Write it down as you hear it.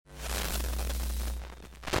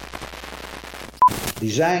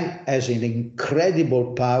Design has an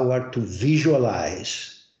incredible power to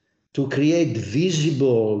visualize, to create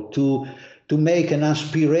visible, to make an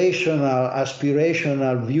aspirational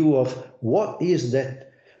view of what is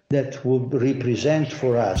that would represent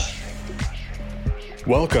for us.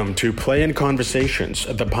 Welcome to Play and Conversations,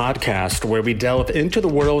 the podcast where we delve into the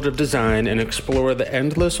world of design and explore the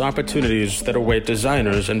endless opportunities that await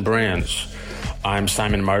designers and brands. I'm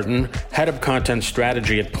Simon Martin, Head of Content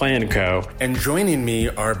Strategy at Play & Co. And joining me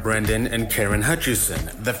are Brendan and Karen Hutchison,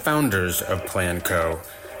 the founders of Play & Co.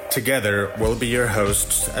 Together, we'll be your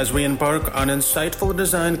hosts as we embark on insightful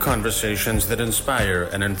design conversations that inspire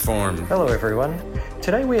and inform. Hello, everyone.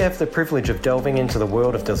 Today we have the privilege of delving into the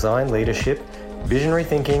world of design leadership, visionary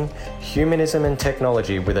thinking, humanism and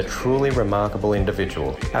technology with a truly remarkable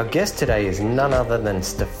individual. Our guest today is none other than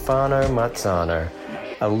Stefano Marzano,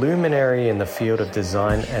 a luminary in the field of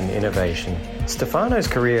design and innovation. Stefano's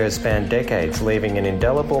career has spanned decades, leaving an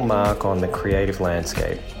indelible mark on the creative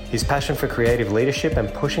landscape. His passion for creative leadership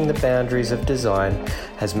and pushing the boundaries of design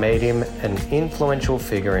has made him an influential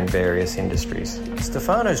figure in various industries.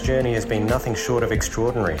 Stefano's journey has been nothing short of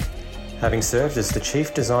extraordinary, having served as the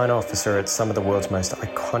Chief Design Officer at some of the world's most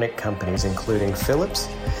iconic companies, including Philips,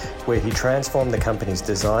 where he transformed the company's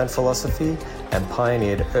design philosophy and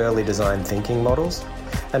pioneered early design thinking models,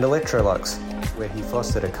 and Electrolux, where he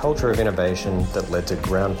fostered a culture of innovation that led to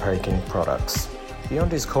groundbreaking products.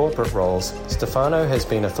 Beyond his corporate roles, Stefano has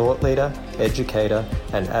been a thought leader, educator,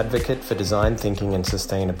 and advocate for design thinking and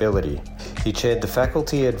sustainability. He chaired the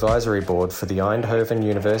Faculty Advisory Board for the Eindhoven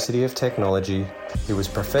University of Technology. He was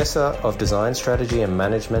Professor of Design Strategy and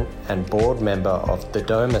Management and board member of the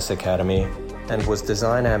Domus Academy, and was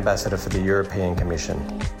Design Ambassador for the European Commission.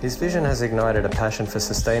 His vision has ignited a passion for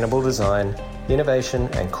sustainable design, innovation,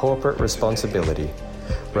 and corporate responsibility,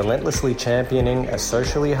 relentlessly championing a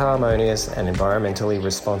socially harmonious and environmentally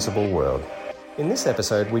responsible world. In this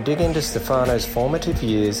episode, we dig into Stefano's formative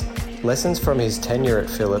years, lessons from his tenure at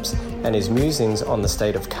Philips, and his musings on the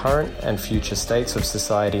state of current and future states of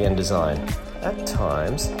society and design. At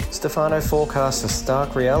times, Stefano forecasts a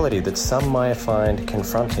stark reality that some might find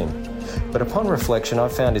confronting. But upon reflection,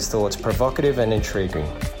 I've found his thoughts provocative and intriguing.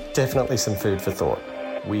 Definitely some food for thought.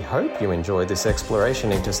 We hope you enjoyed this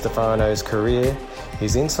exploration into Stefano's career,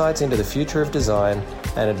 his insights into the future of design,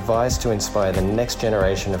 and advice to inspire the next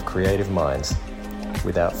generation of creative minds.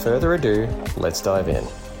 Without further ado, let's dive in.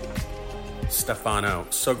 Stefano,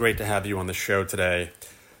 so great to have you on the show today.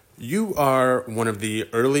 You are one of the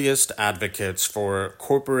earliest advocates for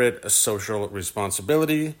corporate social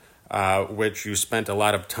responsibility, which you spent a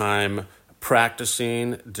lot of time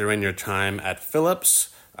practicing during your time at Philips,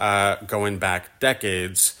 going back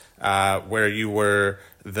decades, where you were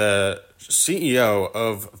the CEO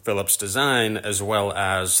of Philips Design as well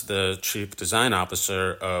as the Chief Design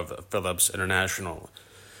Officer of Philips International.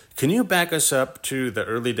 Can you back us up to the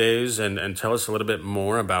early days and tell us a little bit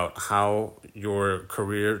more about how your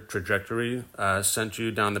career trajectory sent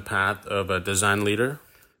you down the path of a design leader?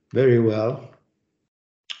 Very well.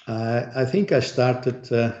 I think I started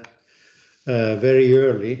very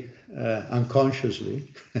early,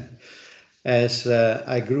 unconsciously, as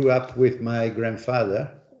I grew up with my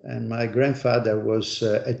grandfather, and my grandfather was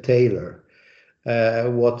a tailor,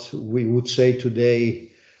 what we would say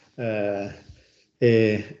today a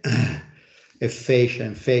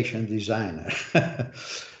fashion designer.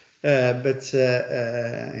 But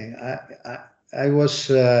I was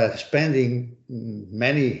spending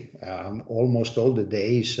many, almost all the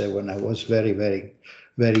days when I was very, very,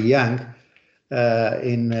 very young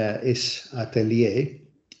in his atelier.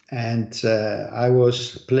 And I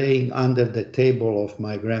was playing under the table of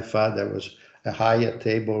my grandfather. It was a higher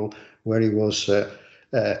table where he was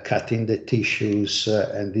cutting the tissues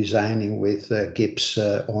and designing with gips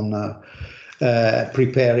on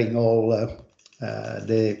preparing all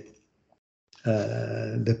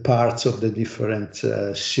the parts of the different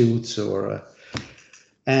suits,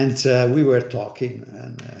 and we were talking,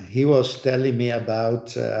 and he was telling me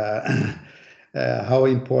about how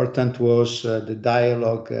important was the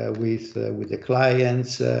dialogue with the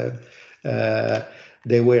clients.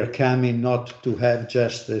 They were coming not to have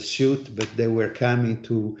just a suit, but they were coming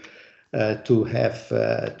to have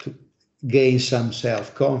to gain some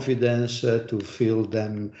self-confidence, to feel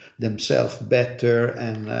themselves better,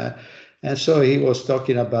 and so he was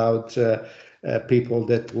talking about people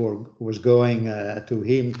that was going to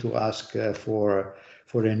him to ask for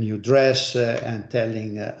a new dress, and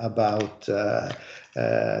telling about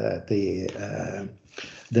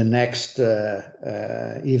the next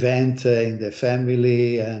event in the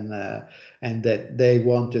family, and that they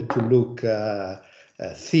wanted to look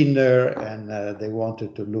thinner, and they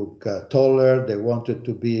wanted to look taller. They wanted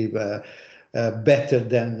to be better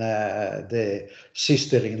than the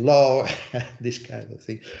sister-in-law, this kind of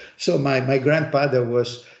thing. So my grandfather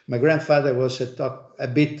was a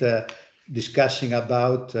bit discussing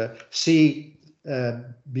about see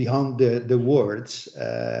beyond the words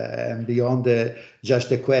and beyond just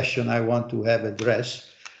the question I want to have addressed,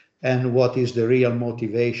 and what is the real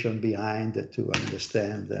motivation behind it to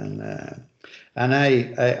understand. And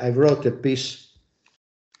I wrote a piece,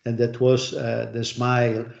 and that was the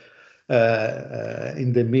smile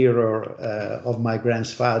in the mirror of my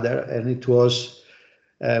grandfather, and it was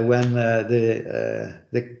when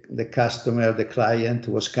the customer, the client,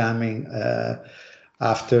 was coming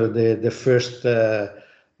after the first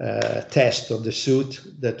test of the suit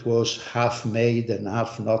that was half made and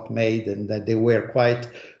half not made, and that they were quite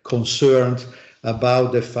concerned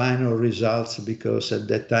about the final results, because at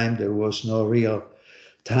that time there was no real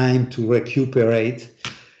time to recuperate.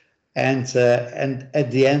 And at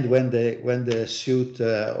the end, when the suit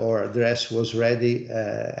or dress was ready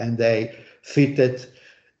and they fitted,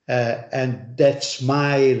 and that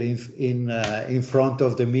smile in front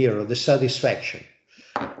of the mirror, the satisfaction.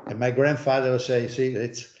 And my grandfather would say, "See,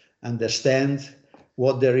 let's understand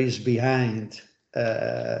what there is behind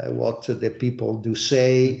what the people do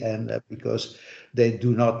say, and because they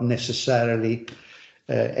do not necessarily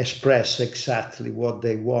express exactly what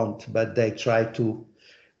they want, but they try to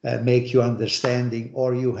make you understanding,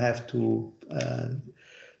 or you have to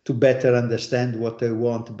better understand what they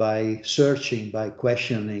want by searching, by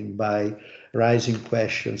questioning, by raising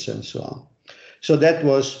questions, and so on." So that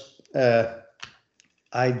was,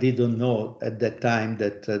 I didn't know at that time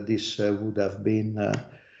that this would have been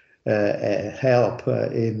a help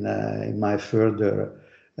in my further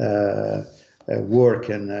work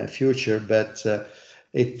and future, but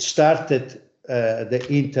it started the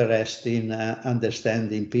interest in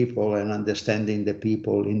understanding people and understanding the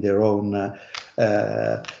people in their own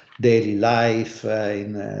daily life,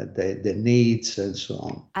 in the needs, and so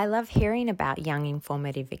on. I love hearing about young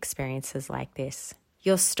informative experiences like this.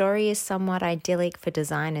 Your story is somewhat idyllic for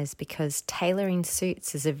designers because tailoring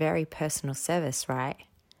suits is a very personal service, right?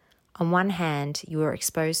 On one hand, you are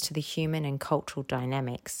exposed to the human and cultural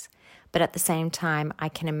dynamics, but at the same time, I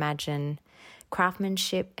can imagine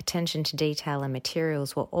craftsmanship, attention to detail, and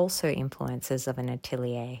materials were also influences of an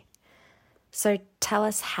atelier. So tell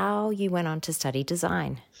us how you went on to study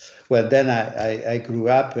design. Well, then I grew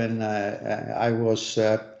up, and I was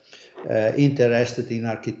interested in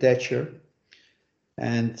architecture.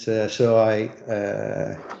 And so I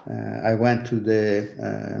went to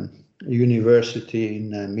the university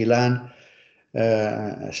in Milan,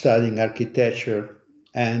 studying architecture,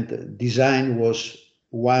 and design was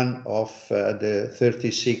one of the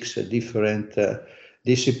 36 different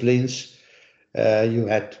disciplines. You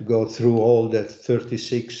had to go through all the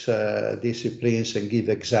 36 disciplines and give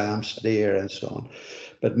exams there and so on.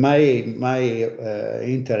 But my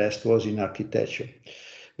interest was in architecture.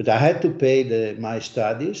 But I had to pay my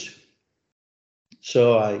studies,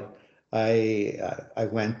 so I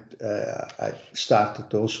went. I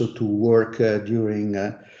started also to work during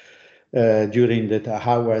the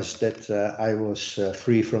hours that I was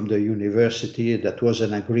free from the university. That was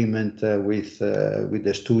an agreement with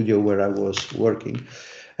the studio where I was working,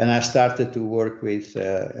 and I started to work with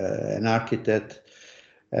an architect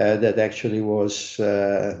that actually was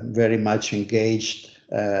very much engaged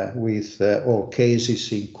with all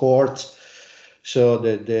cases in court. So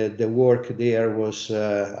the work there was,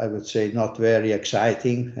 I would say, not very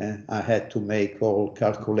exciting. I had to make all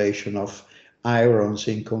calculation of irons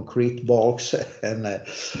in concrete blocks and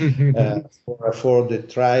for the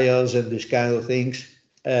trials and these kind of things.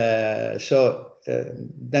 So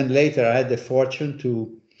then later I had the fortune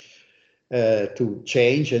to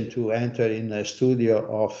change and to enter in a studio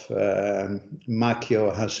of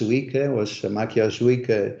Makio Hasuike. Makio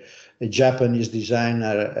Hasuike, a Japanese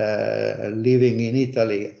designer living in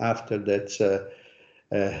Italy. After that,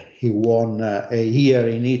 he won a year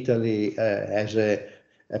in Italy as a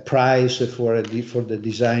prize for the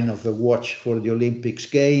design of a watch for the Olympics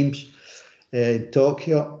Games in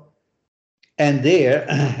Tokyo. And there,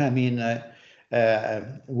 I mean,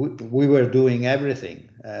 we were doing everything.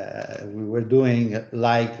 We were doing,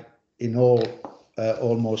 like in all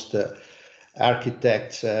almost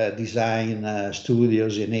architects design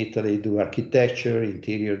studios in Italy, do architecture,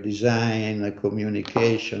 interior design,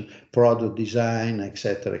 communication, product design,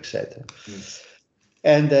 etc., etc. Mm.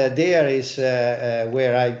 And there is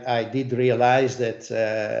where I did realize that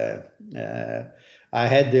I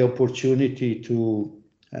had the opportunity to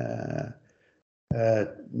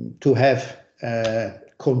have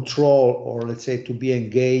control, or let's say to be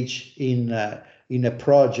engaged in a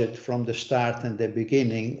project from the start and the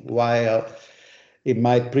beginning, while in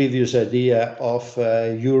my previous idea of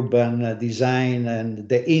urban design and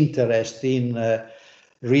the interest in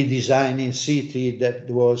redesigning city, that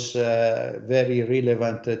was very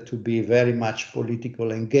relevant to be very much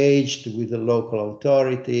politically engaged with the local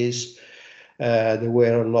authorities. There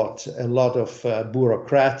were a lot of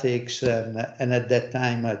bureaucratics, and at that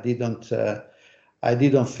time I didn't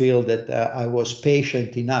feel that I was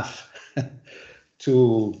patient enough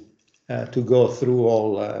to go through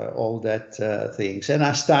all that things, and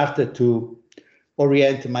I started to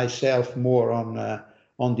orient myself more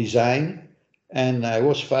on design, and I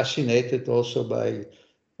was fascinated also by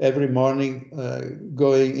every morning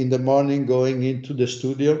going into the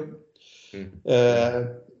studio.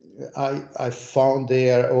 I found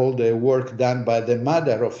there all the work done by the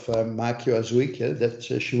mother of Makio Azuike, that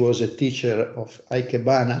she was a teacher of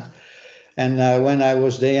Ikebana. And when I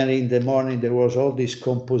was there in the morning, there was all this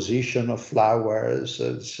composition of flowers.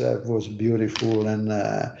 It was beautiful. And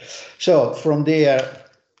so from there,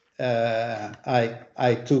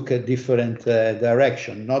 I took a different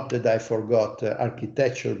direction. Not that I forgot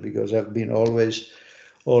architecture, because I've been always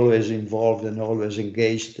involved and always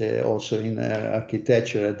engaged also in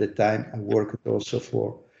architecture. At the time, I worked also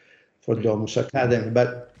for Domus Academy.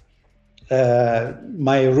 But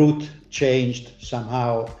my route changed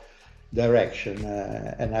somehow direction,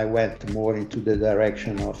 and I went more into the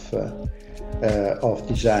direction of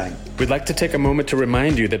design. We'd like to take a moment to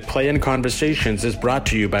remind you that Play and Conversations is brought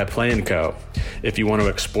to you by Play & Co. If you want to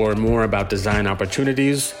explore more about design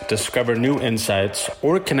opportunities, discover new insights,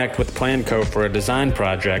 or connect with Play & Co. for a design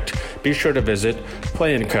project, be sure to visit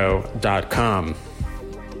playandco.com.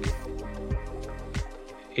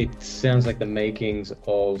 It sounds like the makings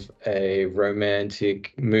of a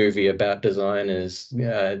romantic movie about designers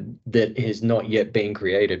that has not yet been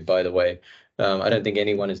created, by the way. I don't think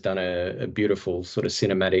anyone has done a beautiful sort of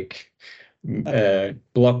cinematic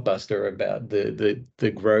blockbuster about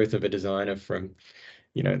the growth of a designer from,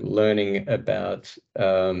 learning about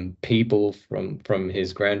people from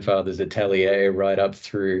his grandfather's atelier right up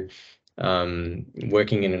through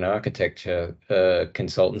working in an architecture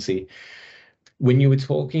consultancy. When you were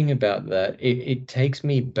talking about that, it takes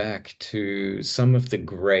me back to some of the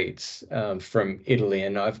greats from Italy,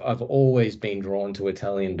 and I've always been drawn to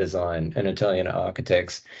Italian design and Italian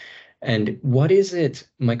architects. And what is it?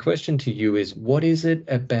 My question to you is, what is it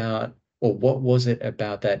about, or what was it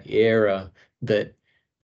about that era that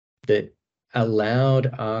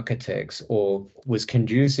allowed architects, or was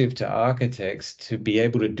conducive to architects, to be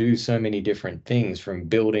able to do so many different things, from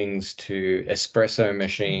buildings to espresso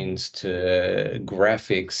machines to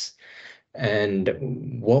graphics? And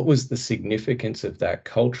what was the significance of that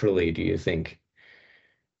culturally, do you think?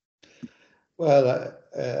 Well,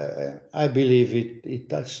 I believe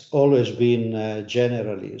it has always been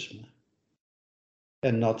generalism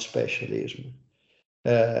and not specialism.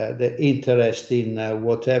 The interest in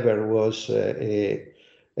whatever was a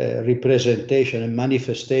representation, a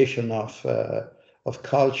manifestation of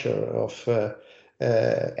culture, of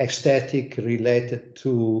aesthetic related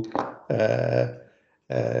to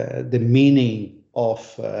the meaning of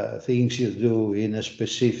things you do in a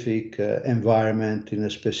specific environment, in a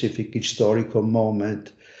specific historical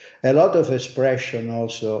moment. A lot of expression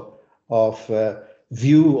also of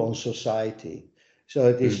view on society. So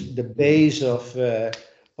it is the base of the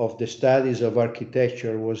studies of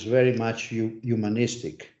architecture was very much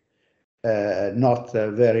humanistic, not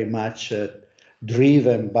very much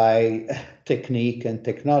driven by technique and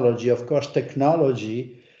technology. Of course,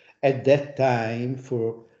 technology at that time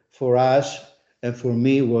for us and for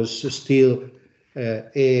me was still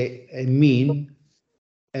a mean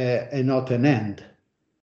and not an end.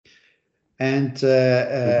 And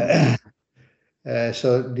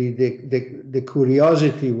so the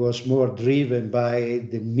curiosity was more driven by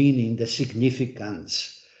the meaning, the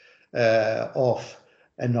significance of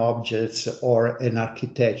an object or an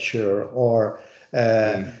architecture or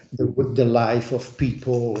the life of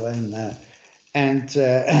people, and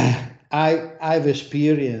I've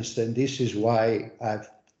experienced, and this is why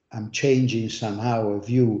I'm changing somehow a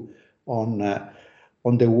view on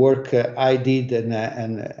the work I did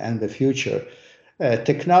and the future.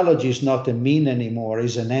 Technology is not a mean anymore;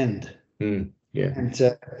 is an end. And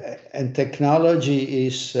technology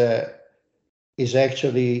is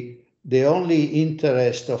actually the only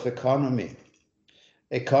interest of economy.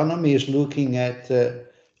 Economy is looking at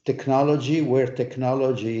technology, where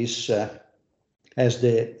technology has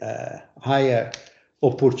the higher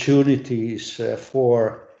opportunities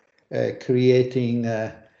for creating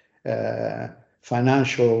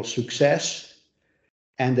financial success,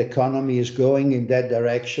 and the economy is going in that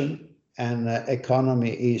direction, and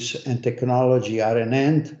economy and technology are an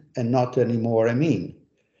end and not anymore a mean.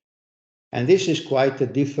 And this is quite a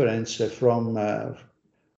difference from,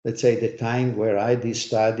 let's say, the time where I did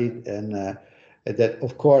studied, and that,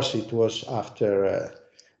 of course, it was after,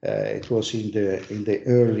 it was in the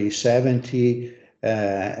early 70s,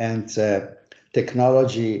 and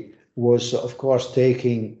technology was, of course,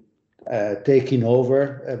 taking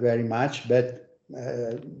over very much, but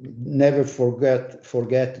never forget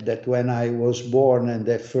that when I was born in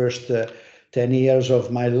the first 10 years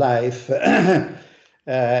of my life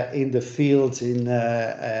in the fields,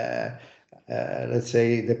 let's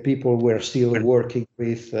say, the people were still working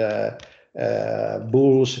with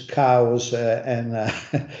bulls, cows, and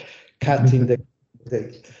cutting the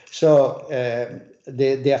so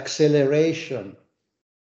the acceleration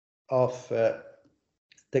of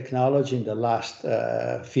technology in the last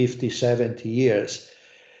 50, 70 years,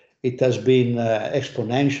 it has been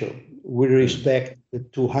exponential with respect to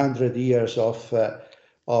 200 years of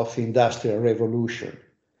industrial revolution.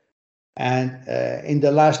 And in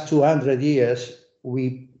the last 200 years,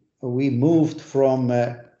 we moved from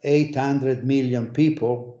 800 million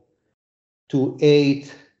people to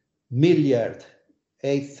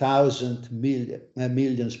 8,000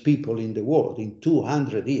 millions people in the world in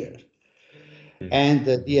 200 years. And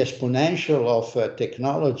the exponential of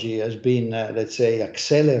technology has been, let's say,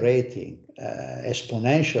 accelerating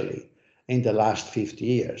exponentially in the last 50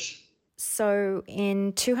 years. So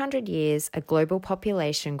in 200 years, a global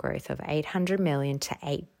population growth of 800 million to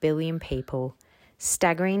 8 billion people,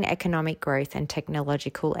 staggering economic growth and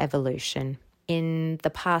technological evolution. In the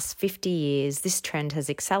past 50 years, this trend has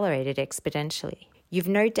accelerated exponentially. You've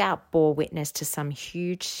no doubt bore witness to some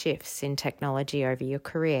huge shifts in technology over your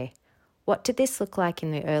career. What did this look like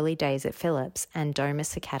in the early days at Philips and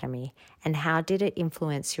Domus Academy, and how did it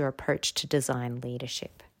influence your approach to design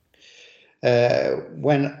leadership?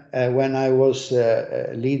 When I was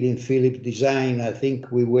leading Philips Design, I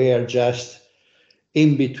think we were just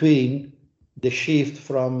in between the shift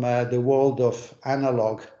from the world of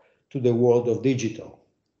analog to the world of digital.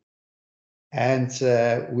 And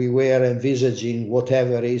we were envisaging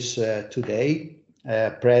whatever is today,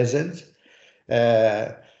 present.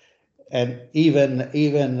 And even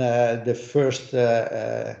the first,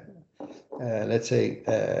 let's say,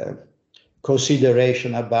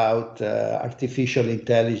 consideration about artificial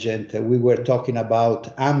intelligence, we were talking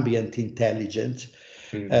about ambient intelligence,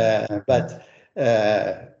 but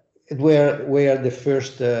were the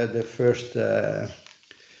first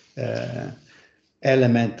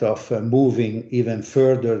element of moving even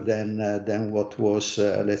further than what was,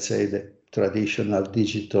 let's say, the traditional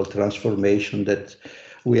digital transformation that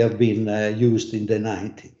we have been used in the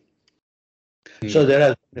 90s. So there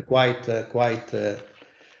has been quite a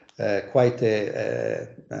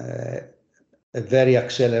very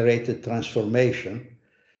accelerated transformation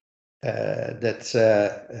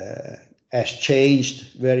that has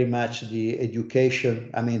changed very much the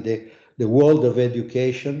education. I mean, the world of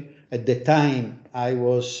education. At the time I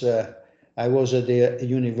was at the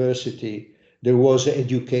university, there was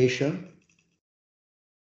education.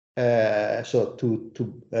 So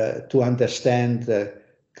to understand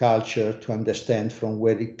culture, to understand from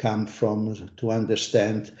where it comes from, to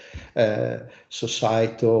understand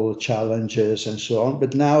societal challenges and so on.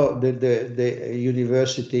 But now the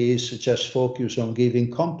university is just focused on giving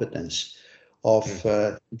competence of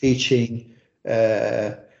teaching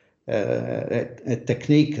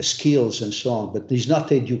technique, skills, and so on. But it's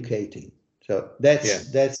not educating. So that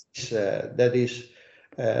is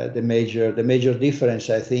the major difference,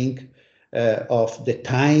 I think, of the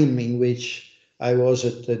time in which I was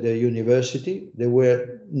at the university. There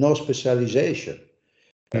were no specialization.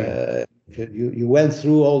 You went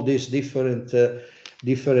through all these different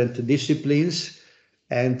disciplines,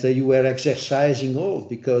 and you were exercising all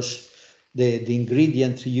because the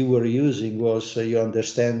ingredient you were using was your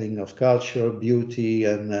understanding of culture, beauty,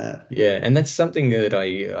 and and that's something that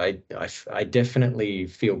I definitely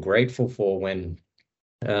feel grateful for when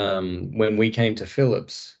we came to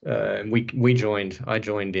Philips. I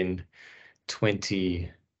joined in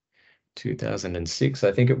 2006,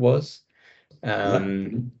 I think it was.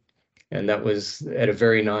 And that was at a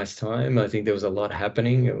very nice time. I think there was a lot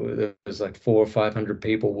happening. There was like 400 or 500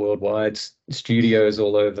 people worldwide, studios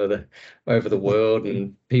all over the world,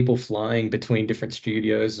 and people flying between different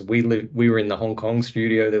studios. We were in the Hong Kong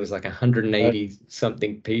studio. There was like 180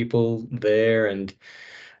 something people there, and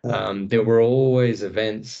There were always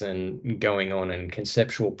events and going on and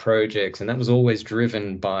conceptual projects, and that was always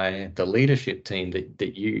driven by the leadership team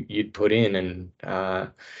that you'd put in. And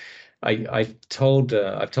I've told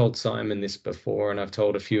Simon this before, and I've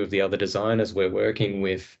told a few of the other designers we're working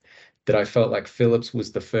with that I felt like Philips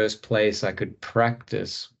was the first place I could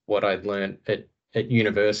practice what I'd learned at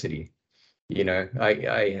university. You know,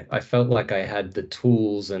 I felt like I had the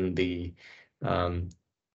tools and um,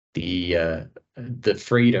 the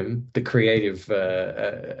freedom, the creative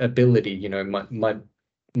ability. You know,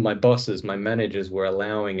 my bosses, my managers were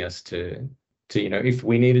allowing us to, you know, if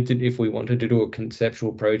we wanted to do a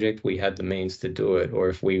conceptual project, we had the means to do it, or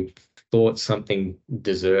if we thought something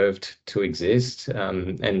deserved to exist,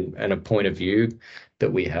 and a point of view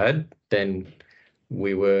that we had, then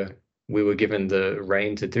we were given the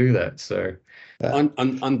rein to do that. So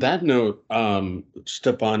On that note,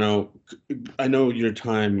 Stefano, I know your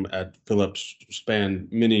time at Philips spanned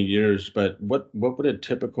many years, but what would a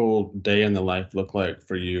typical day in the life look like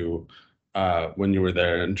for you when you were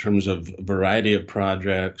there in terms of variety of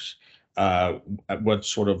projects, at what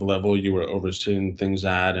sort of level you were overseeing things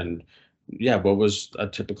at, and yeah, what was a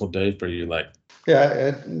typical day for you like?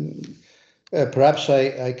 Yeah, perhaps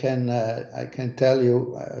I can tell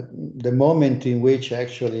you the moment in which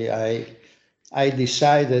actually I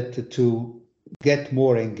decided to get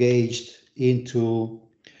more engaged into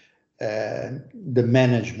the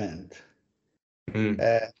management.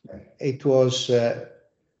 It was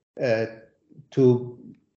to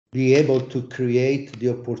be able to create the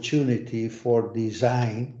opportunity for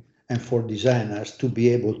design and for designers to be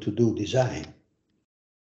able to do design.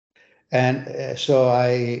 And so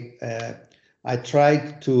I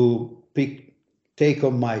tried to take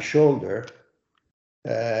on my shoulder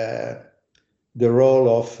the role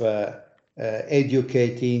of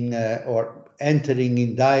educating or entering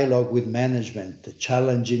in dialogue with management,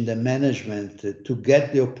 challenging the management to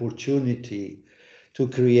get the opportunity to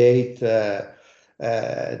create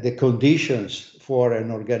the conditions for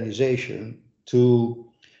an organization to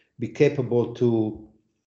be capable to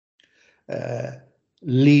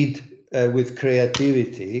lead with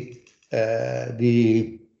creativity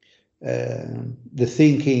the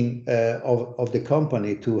thinking of the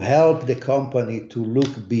company, to help the company to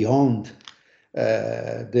look beyond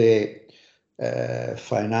the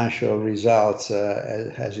financial results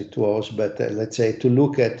as it was, but let's say to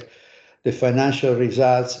look at the financial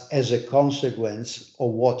results as a consequence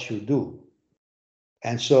of what you do.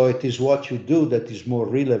 And so it is what you do that is more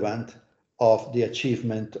relevant of the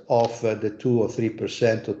achievement of the 2 or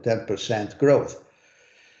 3% or 10% growth.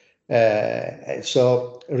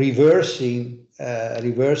 So reversing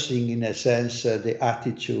in a sense the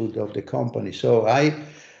attitude of the company. So I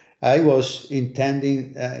was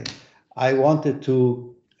intending, I wanted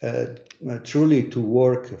to truly to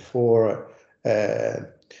work for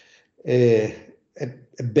a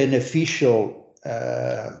beneficial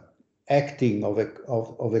acting of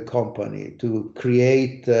a company to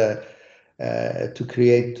create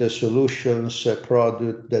solutions, a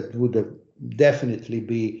product that would definitely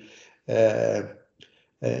be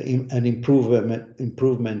an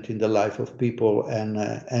improvement in the life of people and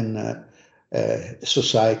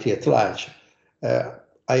society at large.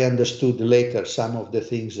 I understood later some of the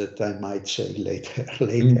things that I might say later,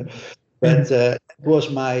 but it was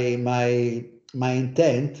my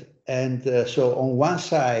intent. And so on one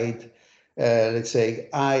side, let's say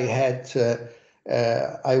I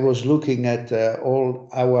was looking at all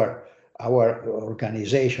our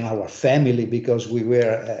organization, our family, because we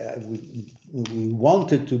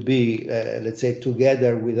wanted to be, let's say,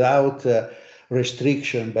 together without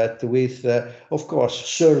restriction, but with, of course,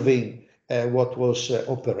 serving what was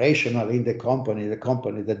operational in the company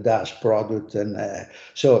that does product, and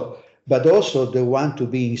but also the one to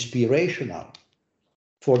be inspirational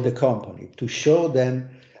for the company, to show them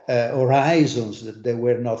horizons that they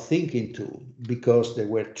were not thinking to, because they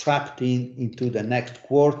were trapped into the next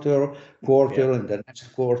quarter and the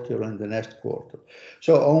next quarter and the next quarter.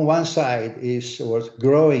 So on one side was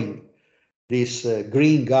growing this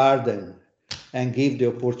green garden and give the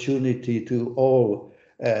opportunity to all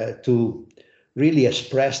to really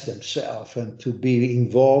express themselves and to be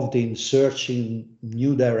involved in searching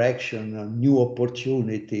new direction and new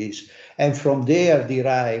opportunities, and from there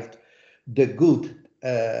derived the good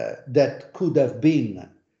that could have been,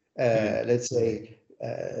 let's say,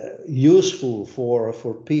 useful for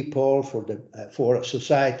people, for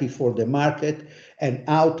society, for the market, and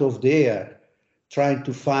out of there trying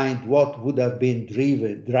to find what would have been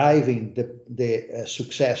driving the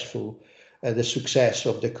success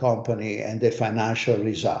of the company and the financial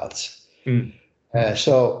results.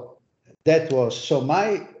 So that was so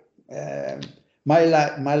my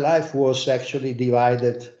life was actually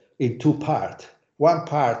divided in two parts. One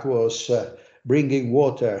part was bringing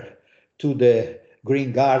water to the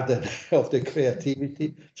green garden of the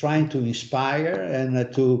creativity, trying to inspire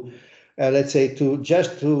and to let's say to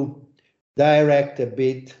direct a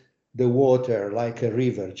bit the water like a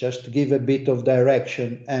river, just to give a bit of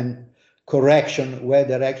direction and correction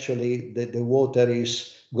whether actually the water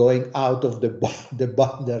is going out of the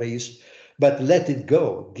boundaries, but let it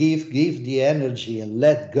go, give the energy and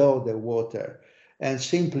let go the water, and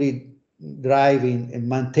simply driving and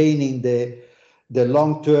maintaining the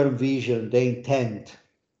long-term vision, the intent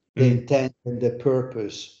and the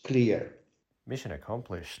purpose clear. Mission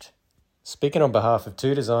accomplished. Speaking on behalf of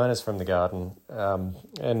two designers from the garden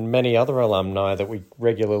and many other alumni that we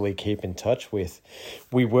regularly keep in touch with,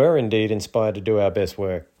 we were indeed inspired to do our best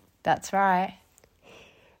work. That's right.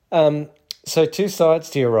 So two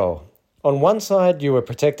sides to your role. On one side, you were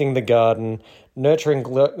protecting the garden, nurturing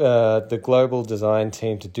the global design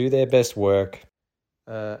team to do their best work.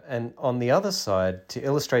 And on the other side, to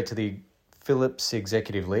illustrate to the Philips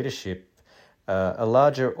executive leadership a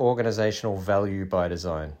larger organizational value by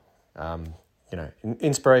design.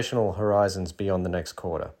 Inspirational horizons beyond the next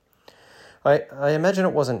quarter. I imagine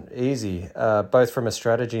it wasn't easy, both from a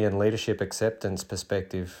strategy and leadership acceptance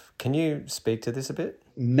perspective. Can you speak to this a bit?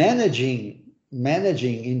 Managing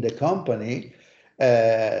in the company,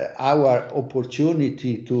 our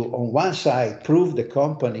opportunity to, on one side, prove the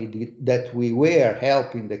company that we were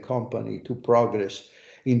helping the company to progress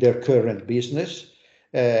in their current business,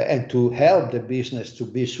 and to help the business to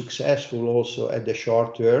be successful also at the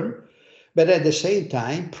short term, but at the same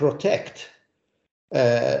time protect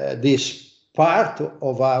this part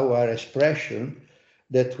of our expression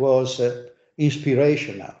that was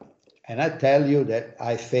inspirational. And I tell you that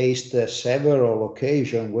I faced several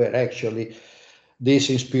occasions where actually this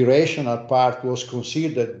inspirational part was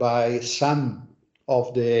considered by some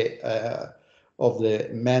of the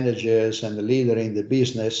managers and the leader in the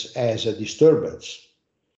business as a disturbance.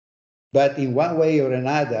 But in one way or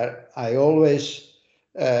another, I always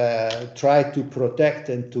try to protect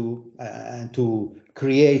and to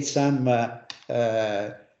create some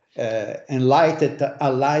enlightened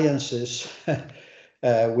alliances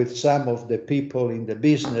with some of the people in the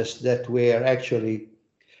business that were actually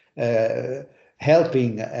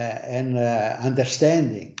helping and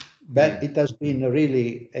understanding. But it has been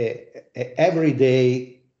really a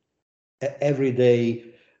everyday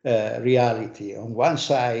reality. On one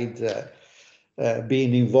side,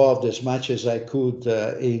 being involved as much as I could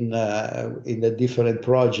in a different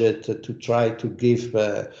project to try to give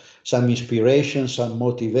some inspiration, some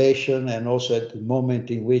motivation, and also at the moment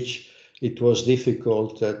in which it was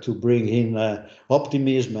difficult to bring in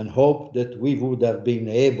optimism and hope that we would have been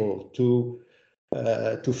able to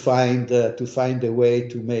find a way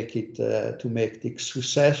to make it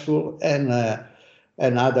successful, and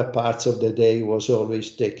other parts of the day was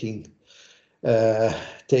always taking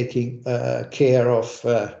care of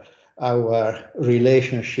our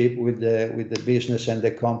relationship with the business and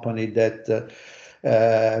the company that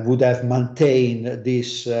would have maintained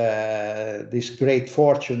this great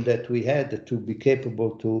fortune that we had to be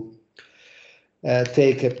capable to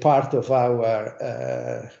take a part of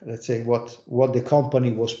our let's say what the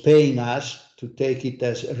company was paying us, to take it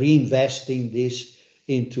as reinvesting this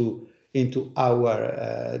into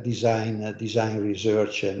our design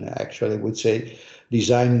research, and actually I would say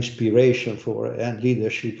design inspiration and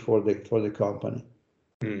leadership for the company.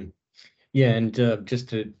 Yeah, and just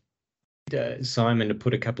to Simon, to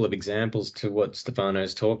put a couple of examples to what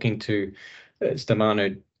Stefano's talking to.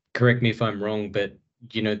 Stefano, correct me if I'm wrong, but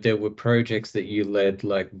there were projects that you led,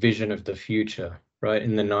 like Vision of the Future, right,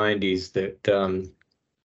 in the 90s,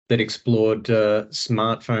 that explored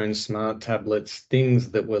smartphones, smart tablets,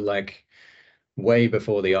 things that were like way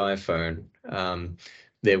before the iPhone.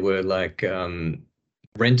 There were like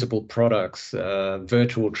rentable products,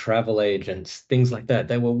 virtual travel agents, things like that.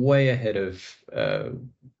 They were way ahead of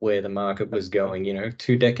where the market was going,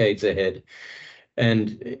 2 decades ahead.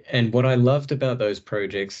 And what I loved about those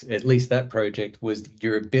projects, at least that project, was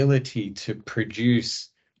your ability to produce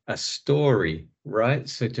a story, right?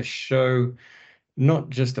 So to show not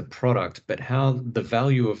just a product, but how the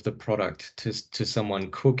value of the product to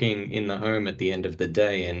someone cooking in the home at the end of the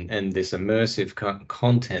day, and this immersive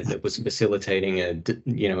content that was facilitating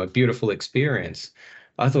a beautiful experience.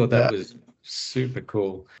 I thought that was super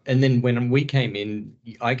cool. And then when we came in,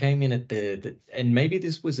 I came in at and maybe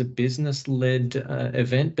this was a business-led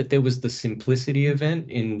event, but there was the Simplicity event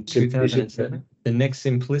in 2007. The next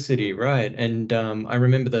Simplicity, right? And I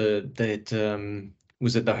remember that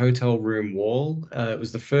was it the hotel room wall? It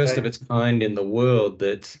was the first of its kind in the world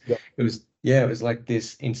that it was like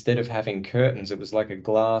this, instead of having curtains, it was like a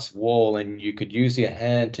glass wall, and you could use your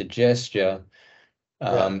hand to gesture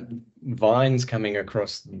vines coming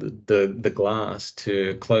across the glass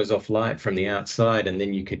to close off light from the outside, and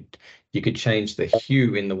then you could change the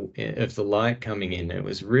hue of the light coming in. It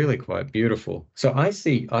was really quite beautiful. So I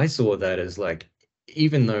saw that as like,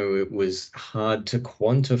 even though it was hard to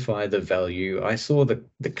quantify the value, I saw the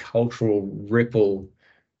cultural ripple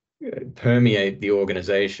permeate the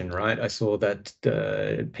organization, right? I saw that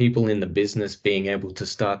people in the business being able to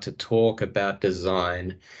start to talk about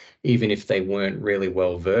design, even if they weren't really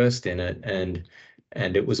well versed in it, and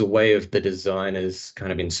it was a way of the designers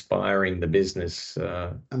kind of inspiring the business.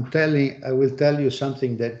 I will tell you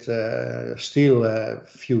something that still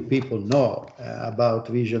few people know about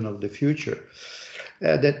Vision of the Future.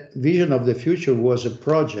 That Vision of the Future was a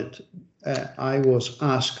project I was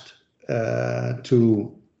asked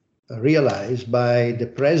to realize by the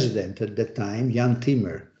president at the time, Jan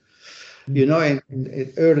Timmer. You know, in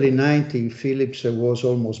early 90s, Philips was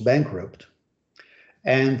almost bankrupt.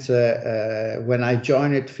 And when I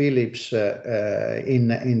joined Philips in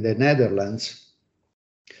the Netherlands,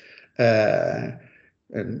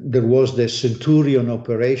 there was the Centurion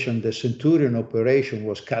operation. The Centurion operation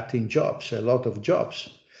was cutting jobs, a lot of jobs.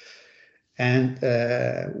 And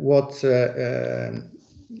what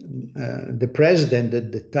the president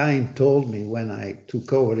at the time told me when I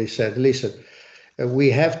took over, he said, listen, we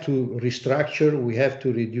have to restructure, we have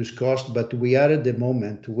to reduce cost, but we are at the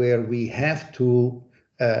moment where we have to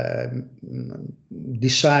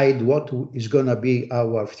decide what is going to be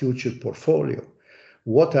our future portfolio.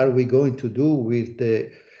 What are we going to do with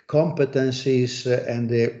the competencies and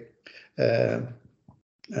the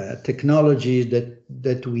technologies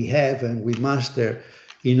that we have and we master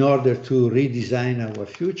in order to redesign our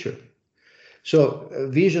future? So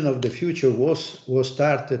Vision of the Future was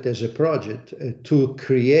started as a project to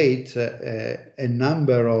create a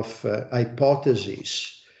number of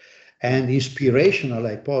hypotheses and inspirational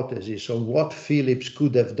hypotheses on what Philips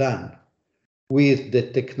could have done with the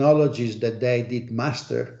technologies that they did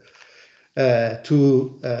master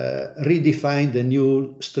to redefine the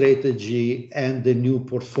new strategy and the new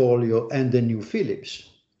portfolio and the new Philips.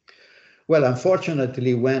 Well,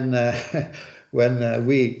 unfortunately, when I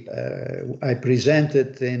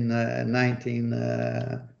presented in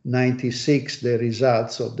 1996 the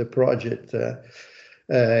results of the project,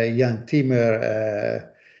 Jan Timmer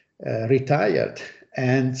retired,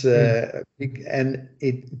 and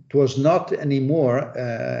it was not anymore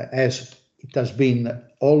as it has been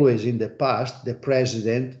always in the past. The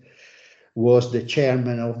president was the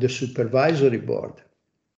chairman of the supervisory board.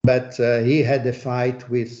 But he had a fight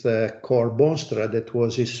with Cor Boonstra, that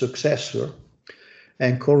was his successor,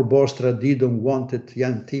 and Cor Boonstra didn't want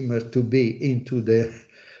Jan Timmer to be into the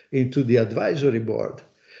advisory board.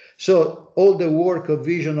 So all the work of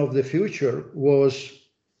Vision of the Future was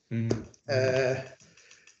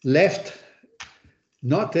left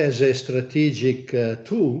not as a strategic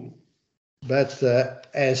tool, but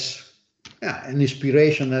as an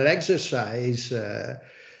inspirational exercise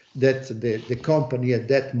that the company at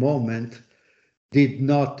that moment did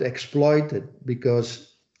not exploit it,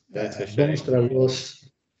 because Boonstra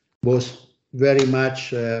was very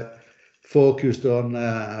much focused on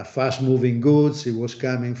fast-moving goods. He was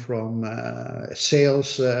coming from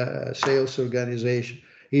sales organization.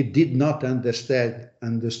 He did not understood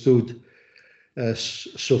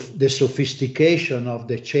the sophistication of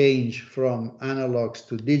the change from analogs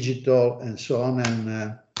to digital and so on,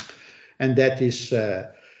 and that is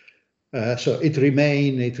so it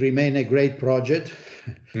remained a great project,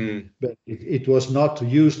 but it was not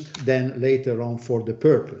used then later on for the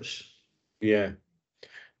purpose. Yeah,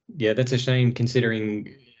 that's a shame,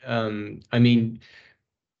 considering I mean,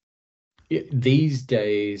 these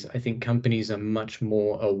days, I think companies are much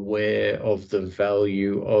more aware of the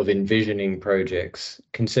value of envisioning projects,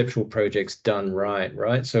 conceptual projects done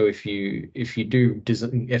right? So if you do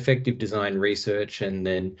effective design research, and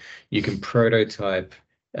then you can prototype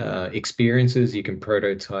experiences, you can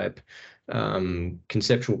prototype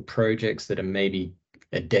conceptual projects that are maybe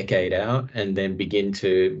a decade out, and then begin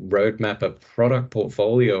to roadmap a product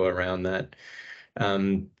portfolio around that.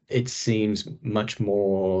 It seems much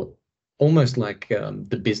more almost like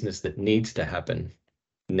the business that needs to happen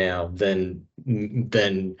now than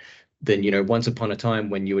once upon a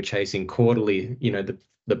time when you were chasing quarterly,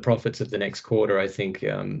 the profits of the next quarter. I think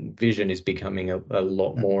vision is becoming a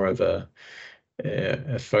lot more of a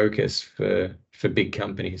focus for big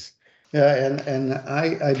companies. Yeah, and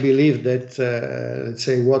I believe that let's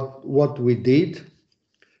say what we did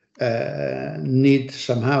need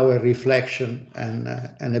somehow a reflection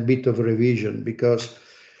and a bit of revision, because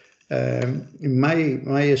in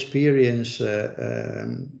my experience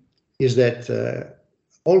is that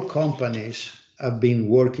all companies I've been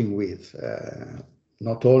working with,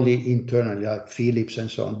 not only internally like Philips and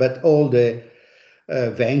so on, but all the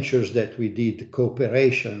ventures that we did,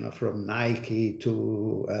 cooperation from Nike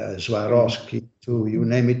to Swarovski to you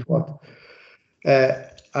name it what.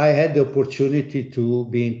 I had the opportunity to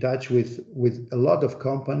be in touch with a lot of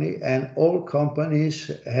companies, and all companies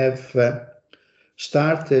have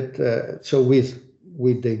started so with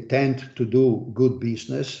the intent to do good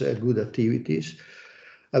business, good activities.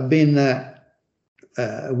 I've been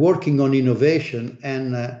working on innovation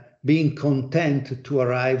and being content to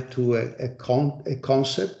arrive to a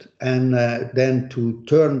concept, and then to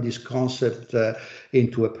turn this concept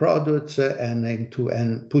into a product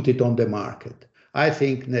and put it on the market. I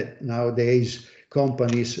think that nowadays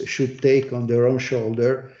companies should take on their own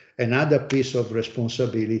shoulder another piece of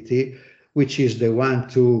responsibility, which is the one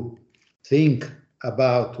to think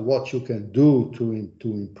about what you can do to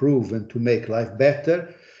improve and to make life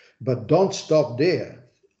better, but don't stop there.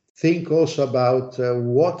 Think also about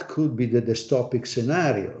what could be the dystopic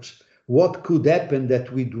scenarios, what could happen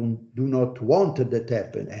that we do not want that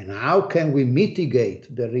happen, and how can we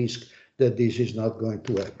mitigate the risk that this is not going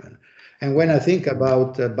to happen. And when I think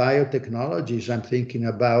about biotechnologies, I'm thinking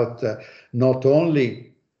about not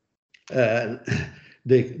only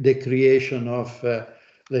the creation of,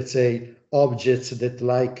 let's say, objects that,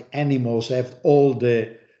 like animals, have all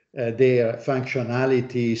their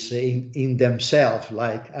functionalities in themselves,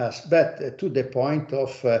 like us, but to the point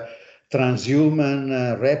of transhuman,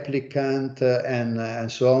 replicant,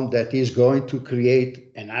 and so on, that is going to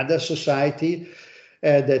create another society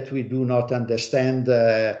that we do not understand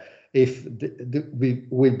if we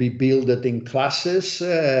will be built in classes.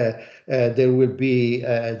 There will be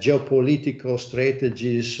geopolitical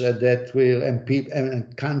strategies that will,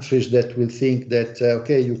 and countries that will think that,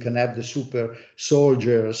 okay, you can have the super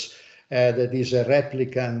soldiers that is a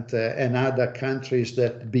replicant, and other countries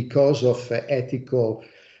that, because of ethical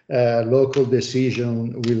local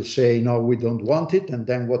decision, will say, no, we don't want it. And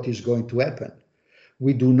then what is going to happen?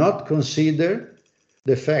 We do not consider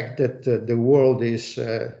the fact that the world is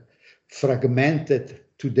fragmented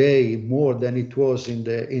today more than it was in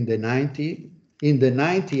the 90s. In the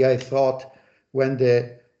 90s, I thought, when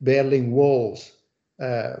the Berlin walls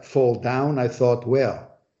fall down, I thought,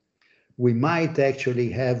 well, we might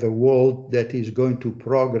actually have a world that is going to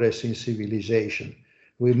progress in civilization.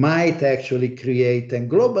 We might actually create,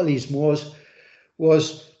 and globalism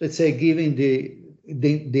was, let's say, giving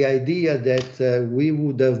the idea that we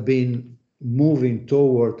would have been moving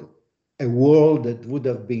toward a world that would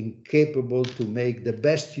have been capable to make the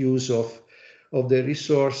best use of the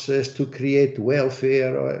resources, to create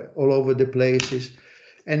welfare all over the places.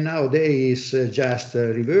 And nowadays is just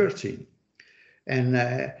reversing. And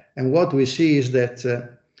what we see is that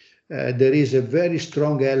there is a very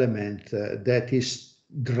strong element that is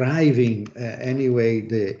driving anyway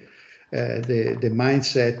the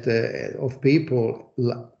mindset of people,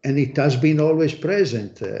 and it has been always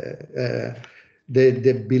present.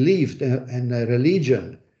 The belief and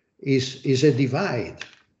religion is a divide,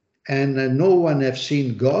 and no one has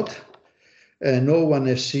seen God, no one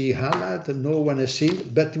has seen Allah, no one has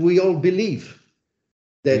seen, but we all believe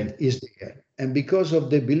that is there. And because of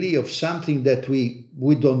the belief of something that we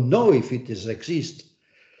don't know if it exists,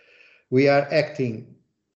 we are acting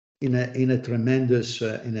in a tremendous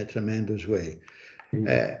way.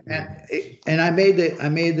 And I made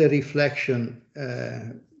a reflection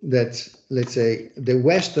that, let's say, the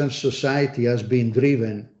Western society has been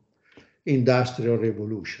driven industrial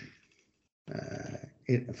revolution.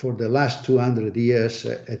 For the last 200 years,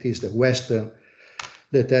 it is the Western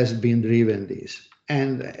that has been driven this.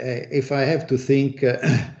 And if I have to think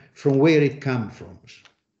from where it comes from,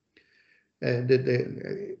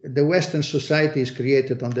 the Western society is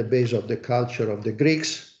created on the base of the culture of the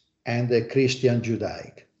Greeks and the Christian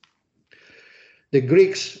Judaic. The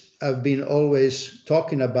Greeks have been always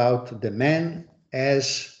talking about the man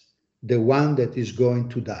as the one that is going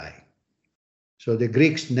to die. So the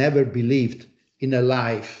Greeks never believed in a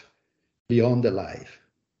life beyond the life.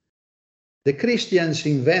 The Christians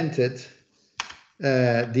invented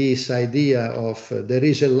this idea of there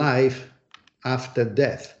is a life after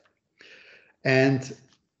death. And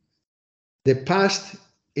the past,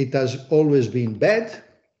 it has always been bad.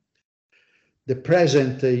 The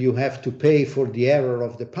present, you have to pay for the error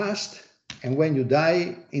of the past. And when you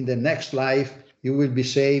die in the next life, you will be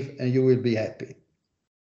safe and you will be happy.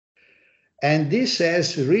 And this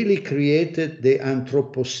has really created the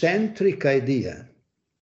anthropocentric idea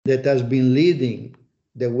that has been leading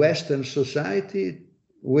the Western society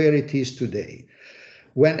where it is today.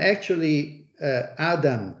 When actually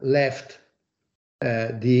Adam left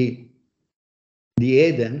the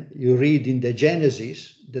Eden, you read in the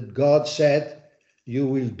Genesis that God said, you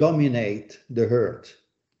will dominate the earth.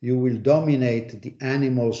 You will dominate the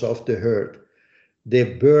animals of the earth,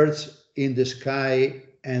 the birds in the sky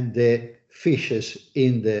and the fishes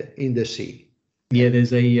in the sea. Yeah,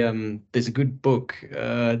 there's a good book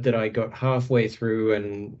that I got halfway through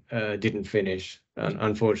and didn't finish.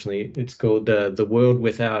 Unfortunately, it's called The World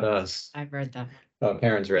Without Us. I've read that. Oh,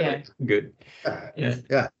 Karen's read it. Good. Yeah.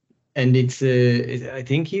 Yeah. And I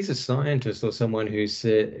think he's a scientist or someone who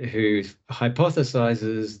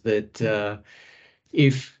hypothesizes that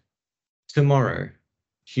if tomorrow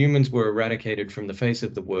humans were eradicated from the face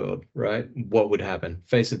of the world, right, what would happen?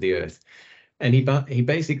 Face of the earth. And he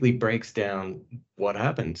basically breaks down what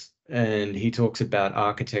happens. And he talks about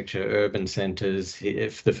architecture, urban centers.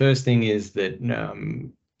 If the first thing is that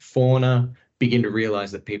fauna begin to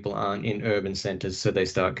realize that people aren't in urban centers, so they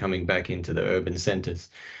start coming back into the urban centers.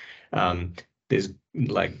 There's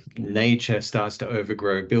like nature starts to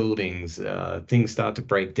overgrow buildings, things start to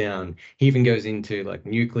break down. He even goes into like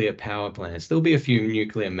nuclear power plants. There'll be a few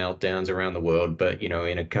nuclear meltdowns around the world, but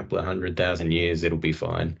in a couple of 100,000 years, it'll be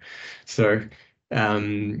fine. So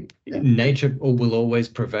nature will always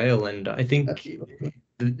prevail. And I think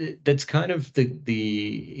that's kind of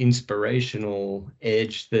the inspirational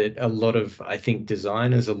edge that a lot of, I think,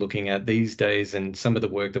 designers are looking at these days, and some of the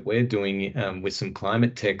work that we're doing with some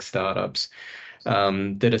climate tech startups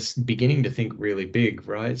that are beginning to think really big,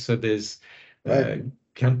 right? So there's a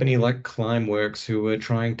company like Climeworks who are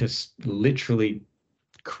trying to literally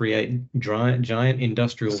create giant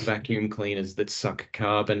industrial vacuum cleaners that suck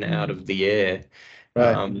carbon out of the air.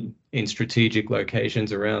 In strategic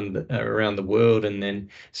locations around the world, and then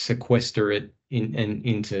sequester it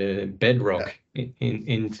into bedrock,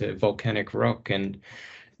 into volcanic rock. And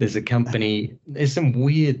there's some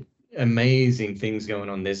weird, amazing things going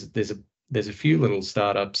on. There's a few little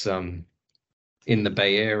startups in the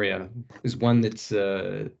Bay Area. There's one that's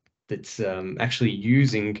actually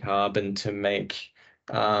using carbon to make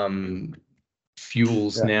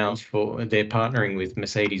fuels now. They're partnering with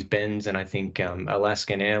Mercedes-Benz and I think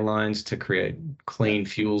Alaskan Airlines to create clean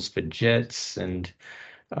fuels for jets. And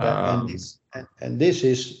this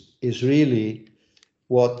is really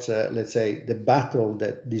what let's say the battle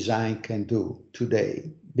that design can do today,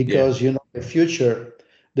 because the future,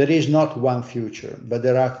 there is not one future, but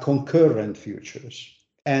there are concurrent futures.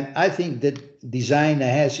 And I think that design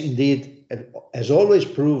has always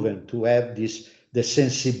proven to have the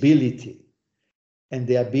sensibility and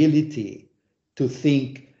the ability to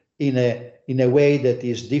think in a way that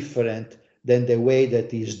is different than the way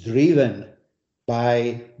that is driven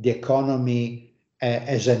by the economy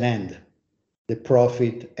as an end, the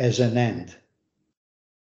profit as an end.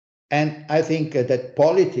 And I think that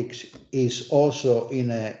politics is also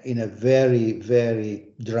in a very, very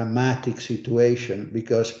dramatic situation,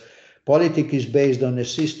 because politics is based on a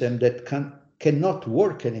system that cannot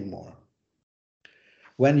work anymore.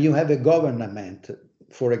 When you have a government,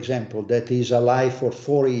 for example, that is alive for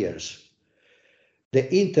 4 years,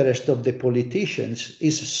 the interest of the politicians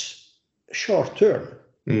is short term.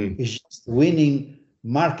 It's just winning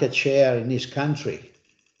market share in his country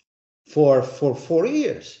for 4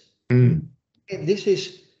 years.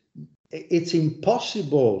 It's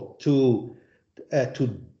impossible to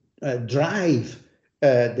drive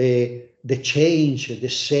the change, the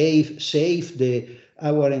save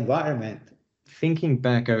our environment. Thinking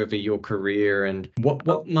back over your career, and what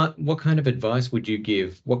kind of advice would you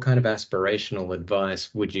give? What kind of aspirational advice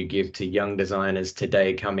would you give to young designers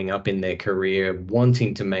today coming up in their career,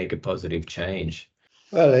 wanting to make a positive change?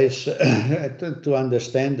 Well, it's to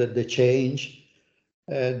understand that the change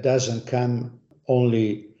doesn't come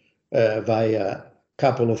only via a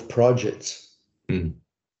couple of projects,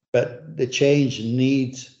 but the change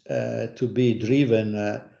needs to be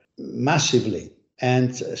driven massively.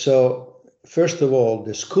 And so, first of all,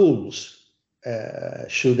 the schools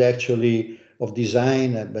should actually, of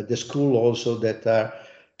design, but the school also that are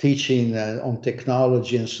teaching on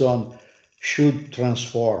technology and so on, should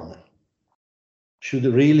transform, should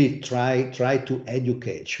really try to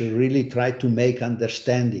educate, should really try to make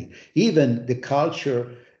understanding. Even the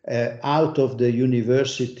culture out of the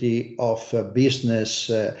University of Business,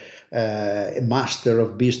 Master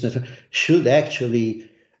of Business, should actually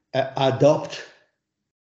adopt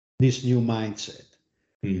this new mindset.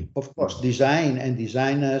 Of course, design and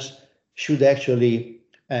designers should actually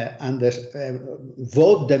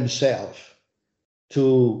vote themselves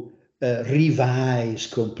to revise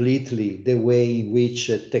completely the way in which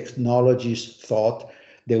technologies thought,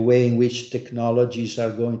 the way in which technologies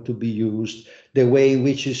are going to be used, the way in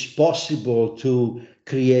which it's possible to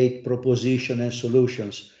create propositions and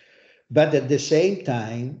solutions. But at the same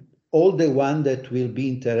time, all the ones that will be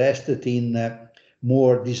interested in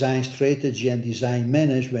more design strategy and design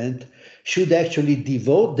management should actually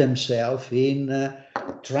devote themselves in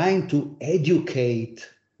trying to educate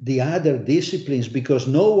the other disciplines, because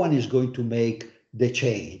no one is going to make the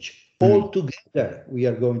change. All together, we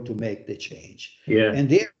are going to make the change. Yeah. And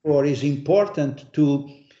therefore, it's important to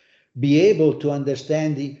be able to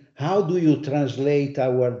understand how do you translate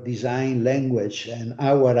our design language and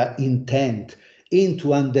our intent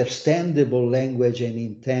into understandable language and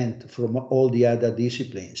intent from all the other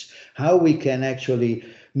disciplines. How we can actually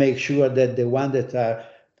make sure that the ones that are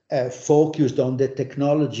focused on the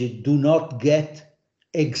technology do not get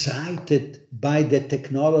excited by the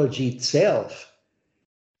technology itself,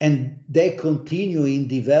 and they continue in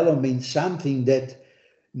developing something that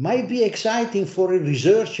might be exciting for a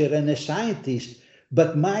researcher and a scientist,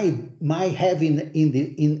 but might have in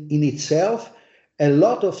itself a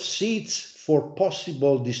lot of seeds for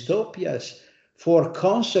possible dystopias, for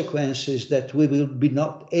consequences that we will be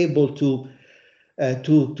not able to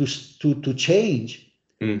change.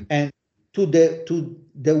 And to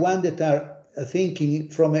the one that are thinking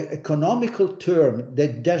from an economical term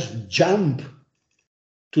that just jump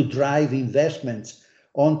to drive investments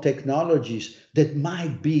on technologies that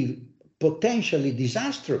might be potentially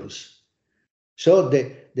disastrous. So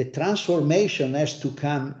the transformation has to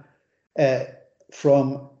come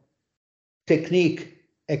from technique.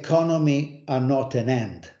 Economy are not an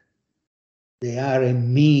end. They are a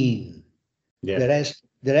mean. Yeah.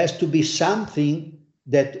 There has to be something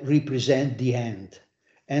that represents the end.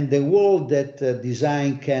 And the world that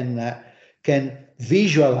design can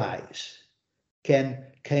visualize,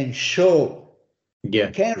 can show,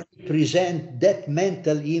 can represent that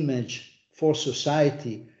mental image for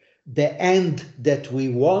society, the end that we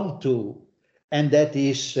want to, and that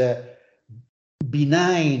is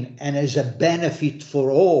benign and as a benefit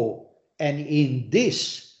for all. And in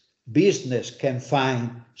this, business can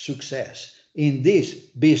find success. In this,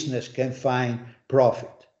 business can find profit.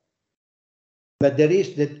 But there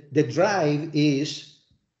is the drive is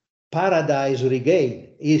paradise regained,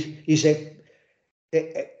 is a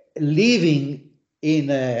living in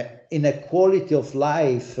a quality of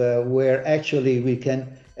life where actually we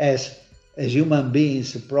can, as human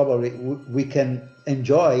beings, probably we can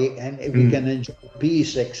enjoy, and we can enjoy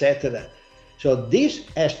peace, etc. So this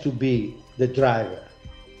has to be the driver,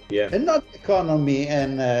 and not economy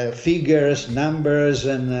and figures, numbers,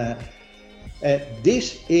 and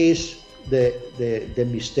this is the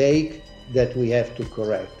mistake that we have to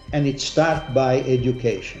correct, and it starts by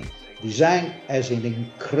education. Design has an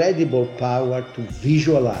incredible power to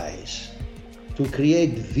visualize, to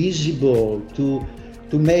create visible, to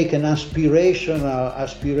make an aspirational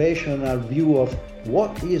view of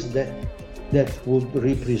what is that would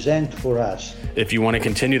represent for us. If you want to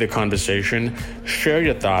continue the conversation, share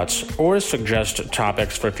your thoughts, or suggest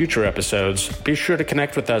topics for future episodes, be sure to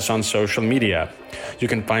connect with us on social media. You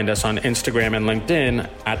can find us on Instagram and LinkedIn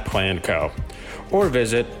at Play & Co. or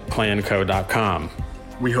visit playandco.com.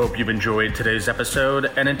 We hope you've enjoyed today's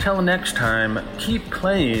episode, and until next time, keep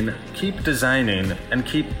playing, keep designing, and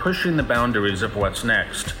keep pushing the boundaries of what's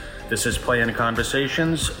next. This is Play &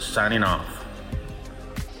 Conversations, signing off.